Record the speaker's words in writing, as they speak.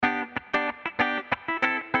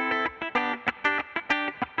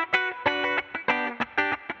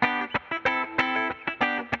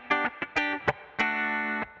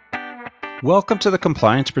Welcome to the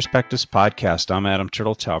Compliance Perspectives Podcast. I'm Adam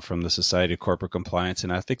Turtletaub from the Society of Corporate Compliance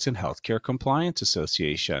and Ethics and Healthcare Compliance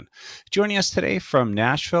Association. Joining us today from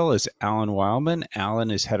Nashville is Alan Wildman. Alan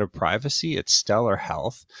is head of privacy at Stellar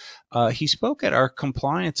Health. He spoke at our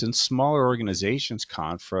Compliance in Smaller Organizations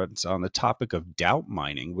conference on the topic of doubt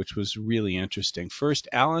mining, which was really interesting. First,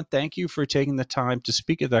 Alan, thank you for taking the time to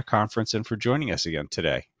speak at that conference and for joining us again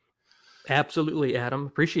today. Absolutely, Adam.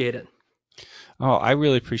 Appreciate it. Oh, I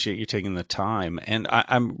really appreciate you taking the time, and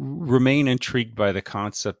I'm remain intrigued by the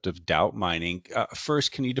concept of doubt mining.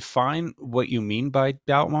 First, can you define what you mean by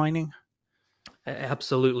doubt mining?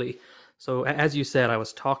 Absolutely. So as you said, I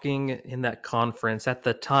was talking in that conference at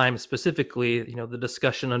the time specifically, the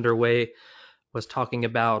discussion underway was talking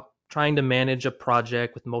about trying to manage a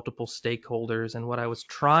project with multiple stakeholders. And what I was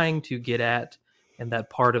trying to get at in that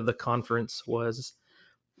part of the conference was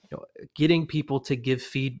getting people to give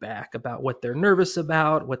feedback about what they're nervous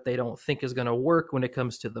about, what they don't think is going to work when it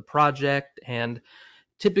comes to the project. And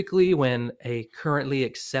typically, when a currently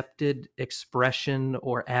accepted expression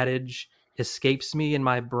or adage escapes me in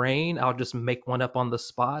my brain, I'll just make one up on the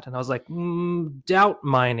spot. And I was like, doubt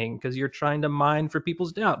mining, because you're trying to mine for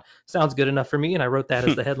people's doubt. Sounds good enough for me. And I wrote that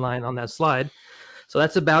as the headline on that slide. So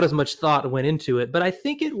that's about as much thought went into it. But I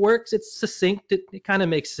think it works. It's succinct. It kind of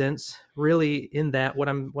makes sense, really, in that what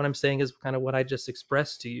I'm saying is kind of what I just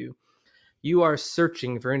expressed to you. You are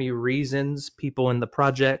searching for any reasons people in the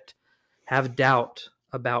project have doubt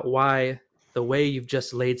about why the way you've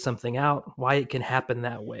just laid something out, why it can happen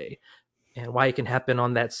that way, and why it can happen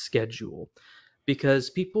on that schedule. Because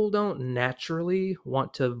people don't naturally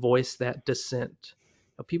want to voice that dissent.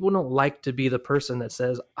 People don't like to be the person that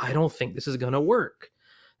says, I don't think this is going to work.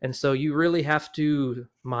 And so you really have to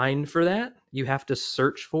mine for that. You have to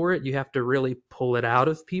search for it. You have to really pull it out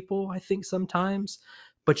of people, I think, sometimes.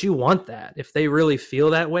 But you want that. If they really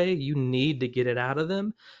feel that way, you need to get it out of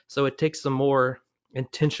them. So it takes some more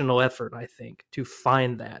intentional effort, I think, to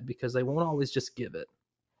find that because they won't always just give it.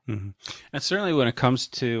 Mhm. And certainly when it comes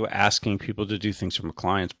to asking people to do things from a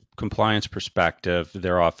client's compliance perspective,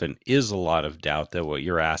 there often is a lot of doubt that what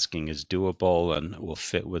you're asking is doable and will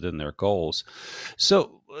fit within their goals.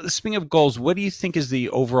 So, speaking of goals, what do you think is the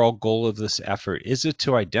overall goal of this effort? Is it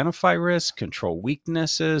to identify risk, control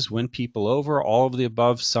weaknesses, win people over, all of the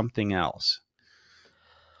above, something else?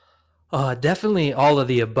 Definitely all of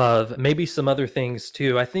the above, maybe some other things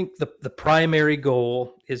too. I think the primary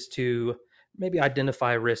goal is to maybe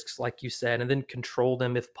identify risks, like you said, and then control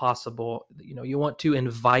them if possible. You want to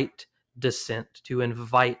invite dissent, to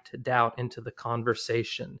invite doubt into the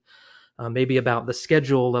conversation, maybe about the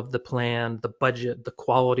schedule of the plan, the budget, the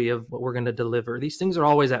quality of what we're going to deliver. These things are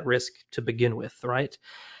always at risk to begin with, right?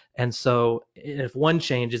 And so if one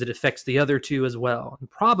changes, it affects the other two as well.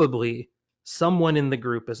 And probably someone in the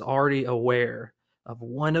group is already aware of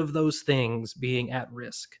one of those things being at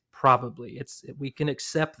risk. Probably. We can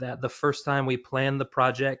accept that the first time we plan the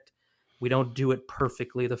project, we don't do it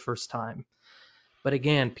perfectly the first time. But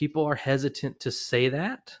again, people are hesitant to say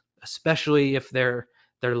that, especially if they're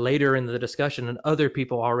later in the discussion and other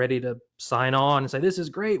people are ready to sign on and say, this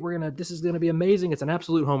is great, this is gonna be amazing, it's an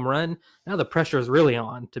absolute home run. Now the pressure is really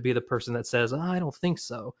on to be the person that says, I don't think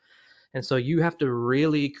so. And so you have to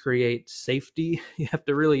really create safety. You have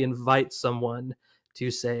to really invite someone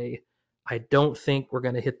to say, I don't think we're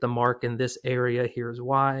going to hit the mark in this area. Here's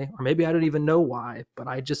why. Or maybe I don't even know why, but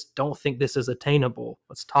I just don't think this is attainable.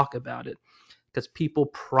 Let's talk about it. Because people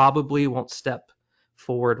probably won't step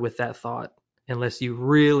forward with that thought unless you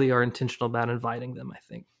really are intentional about inviting them, I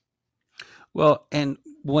think. Well, and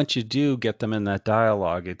once you do get them in that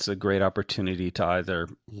dialogue, it's a great opportunity to either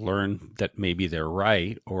learn that maybe they're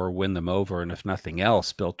right or win them over, and if nothing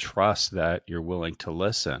else, build trust that you're willing to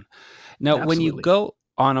listen. Now, when you Absolutely. go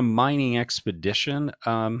on a mining expedition,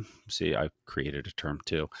 see, I created a term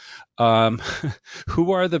too. Um,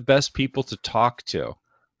 who are the best people to talk to?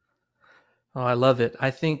 Oh, I love it.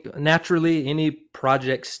 I think naturally, any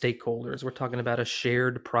project stakeholders, we're talking about a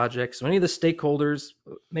shared project. So, any of the stakeholders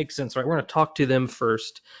makes sense, right? We're going to talk to them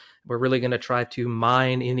first. We're really going to try to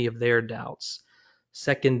mine any of their doubts.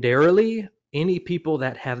 Secondarily, any people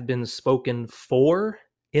that have been spoken for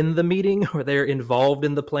in the meeting or they're involved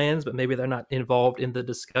in the plans, but maybe they're not involved in the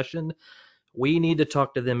discussion, we need to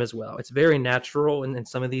talk to them as well. It's very natural in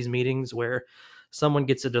some of these meetings where someone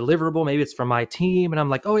gets a deliverable, maybe it's from my team, and I'm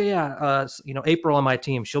like, oh yeah, April on my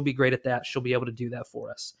team, she'll be great at that. She'll be able to do that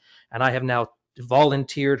for us. And I have now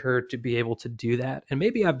volunteered her to be able to do that. And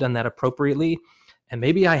maybe I've done that appropriately, and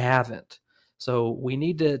maybe I haven't. So we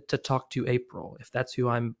need to talk to April if that's who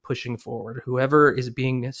I'm pushing forward, whoever is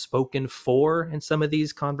being spoken for in some of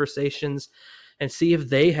these conversations, and see if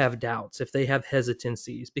they have doubts, if they have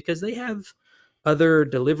hesitancies, because they have other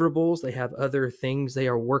deliverables, they have other things they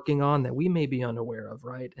are working on that we may be unaware of,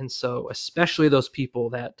 right? And so, especially those people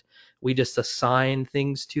that we just assign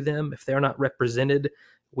things to them, if they're not represented,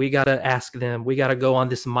 we got to ask them, we got to go on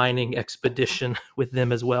this mining expedition with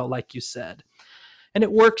them as well, like you said. And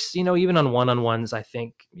it works, even on one-on-ones, I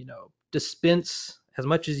think, dispense as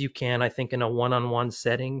much as you can, I think, in a one-on-one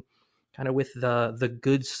setting, kind of with the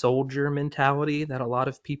good soldier mentality that a lot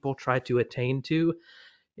of people try to attain to.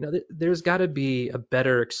 There's got to be a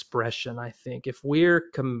better expression, I think. If we're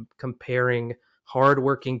comparing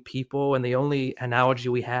hardworking people and the only analogy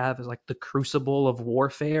we have is like the crucible of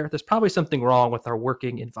warfare, there's probably something wrong with our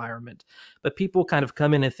working environment. But people kind of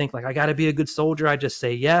come in and think like, I got to be a good soldier. I just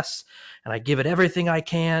say yes and I give it everything I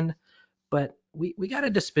can. But we got to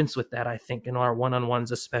dispense with that, I think, in our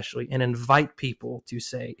one-on-ones especially, and invite people to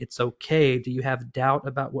say, it's okay. Do you have doubt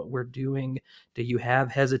about what we're doing? Do you have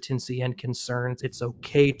hesitancy and concerns? It's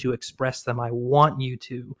okay to express them. I want you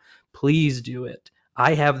to. Please do it.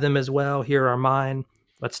 I have them as well. Here are mine.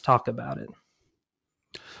 Let's talk about it.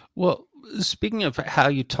 Well, speaking of how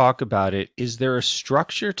you talk about it, is there a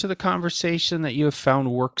structure to the conversation that you have found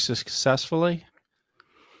works successfully?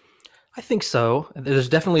 I think so. There's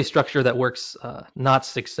definitely a structure that works not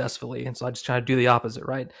successfully, and so I just try to do the opposite,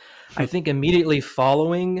 right? I think immediately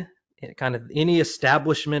following kind of any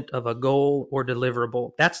establishment of a goal or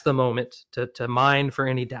deliverable, that's the moment to mine for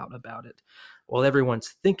any doubt about it. While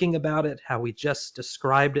everyone's thinking about it, how we just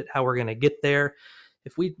described it, how we're going to get there,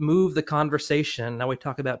 if we move the conversation, now we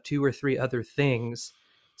talk about two or three other things,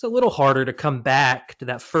 it's a little harder to come back to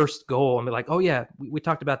that first goal and be like, oh yeah, we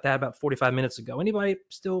talked about that about 45 minutes ago. Anybody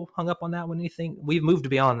still hung up on that one? Anything? We've moved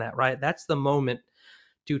beyond that, right? That's the moment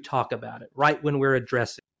to talk about it, right when we're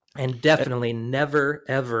addressing. And Uh, definitely never,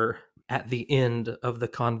 ever at the end of the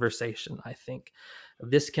conversation, I think.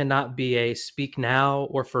 This cannot be a speak now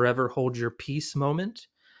or forever hold your peace moment,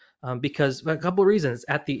 because a couple of reasons.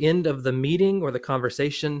 At the end of the meeting or the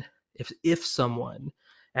conversation, if someone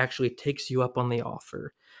actually takes you up on the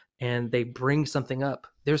offer and they bring something up,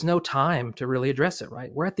 there's no time to really address it,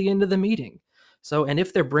 right? We're at the end of the meeting. So, and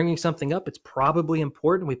if they're bringing something up, it's probably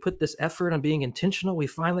important. We put this effort on being intentional. We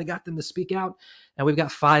finally got them to speak out, and we've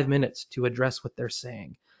got 5 minutes to address what they're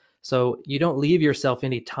saying. So you don't leave yourself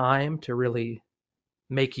any time to really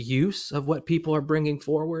make use of what people are bringing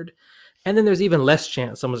forward. And then there's even less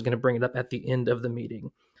chance someone's going to bring it up at the end of the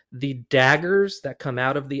meeting. The daggers that come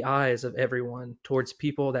out of the eyes of everyone towards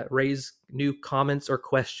people that raise new comments or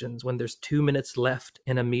questions when there's 2 minutes left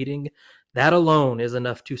in a meeting, that alone is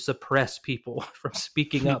enough to suppress people from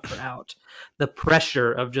speaking up or out. The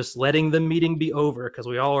pressure of just letting the meeting be over because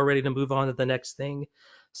we all are ready to move on to the next thing.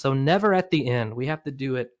 So never at the end. We have to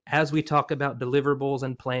do it as we talk about deliverables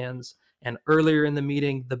and plans, and earlier in the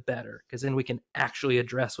meeting, the better, because then we can actually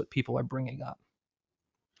address what people are bringing up.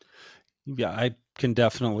 Yeah, I can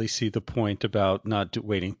definitely see the point about not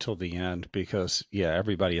waiting till the end because, yeah,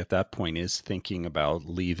 everybody at that point is thinking about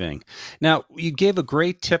leaving. Now, you gave a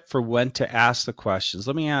great tip for when to ask the questions.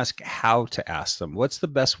 Let me ask how to ask them. What's the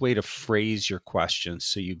best way to phrase your questions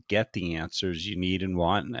so you get the answers you need and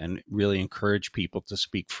want and really encourage people to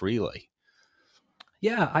speak freely?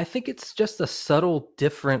 Yeah, I think it's just a subtle,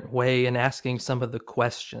 different way in asking some of the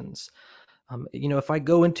questions. If I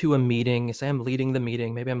go into a meeting, say I'm leading the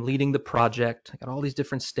meeting, maybe I'm leading the project, I got all these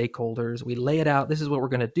different stakeholders, we lay it out, this is what we're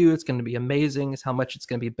going to do, it's going to be amazing, it's how much it's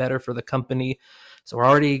going to be better for the company. So we're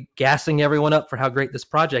already gassing everyone up for how great this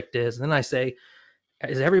project is. And then I say,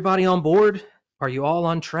 is everybody on board? Are you all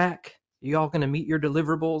on track? Are you all going to meet your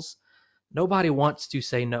deliverables? Nobody wants to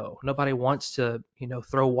say no. Nobody wants to,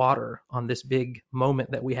 throw water on this big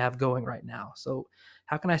moment that we have going right now. So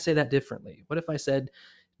how can I say that differently? What if I said,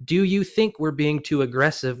 do you think we're being too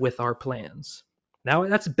aggressive with our plans? Now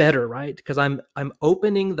that's better, right? Because I'm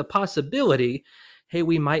opening the possibility, hey,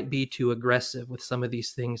 we might be too aggressive with some of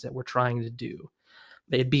these things that we're trying to do.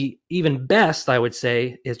 It'd be even best, I would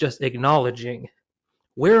say, is just acknowledging,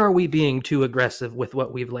 where are we being too aggressive with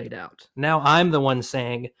what we've laid out? Now I'm the one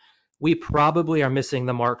saying, we probably are missing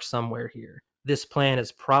the mark somewhere here. This plan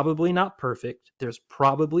is probably not perfect. There's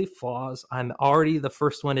probably flaws. I'm already the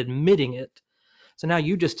first one admitting it. So now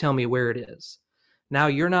you just tell me where it is. Now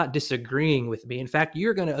you're not disagreeing with me. In fact,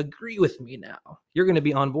 you're going to agree with me now. You're going to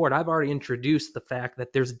be on board. I've already introduced the fact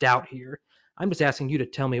that there's doubt here. I'm just asking you to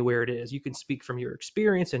tell me where it is. You can speak from your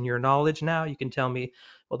experience and your knowledge now. You can tell me,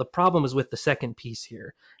 well, the problem is with the second piece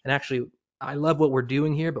here. And actually, I love what we're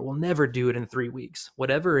doing here, but we'll never do it in 3 weeks.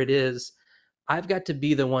 Whatever it is, I've got to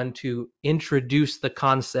be the one to introduce the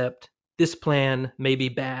concept. This plan may be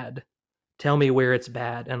bad. Tell me where it's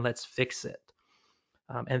bad and let's fix it.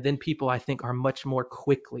 And then people, I think, are much more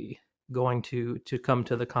quickly going to come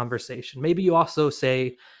to the conversation. Maybe you also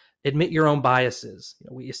say, admit your own biases.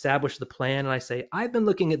 We establish the plan, and I say, I've been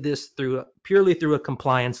looking at this purely through a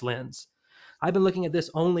compliance lens. I've been looking at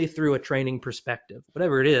this only through a training perspective,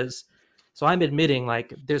 whatever it is. So I'm admitting,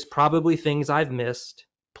 like, there's probably things I've missed.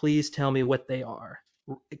 Please tell me what they are.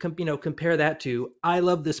 Compare that to, I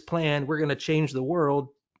love this plan. We're going to change the world.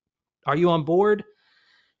 Are you on board?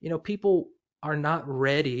 People are not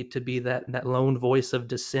ready to be that lone voice of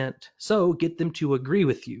dissent. So get them to agree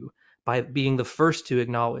with you by being the first to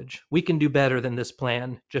acknowledge, we can do better than this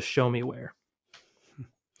plan. Just show me where.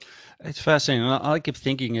 It's fascinating. All I keep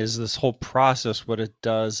thinking is this whole process, what it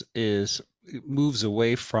does is it moves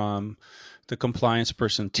away from the compliance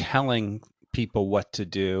person telling people what to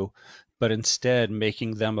do, but instead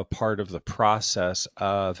making them a part of the process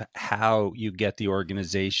of how you get the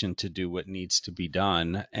organization to do what needs to be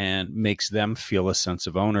done, and makes them feel a sense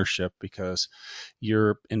of ownership because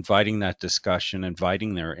you're inviting that discussion,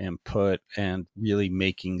 inviting their input, and really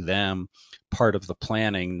making them part of the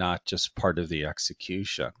planning, not just part of the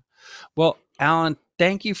execution. Well, Alan,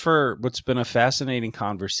 thank you for what's been a fascinating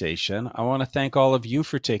conversation. I want to thank all of you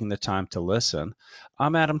for taking the time to listen.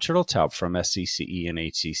 I'm Adam Turteltaub from SCCE and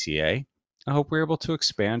HCCA. I hope we're able to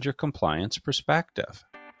expand your compliance perspective.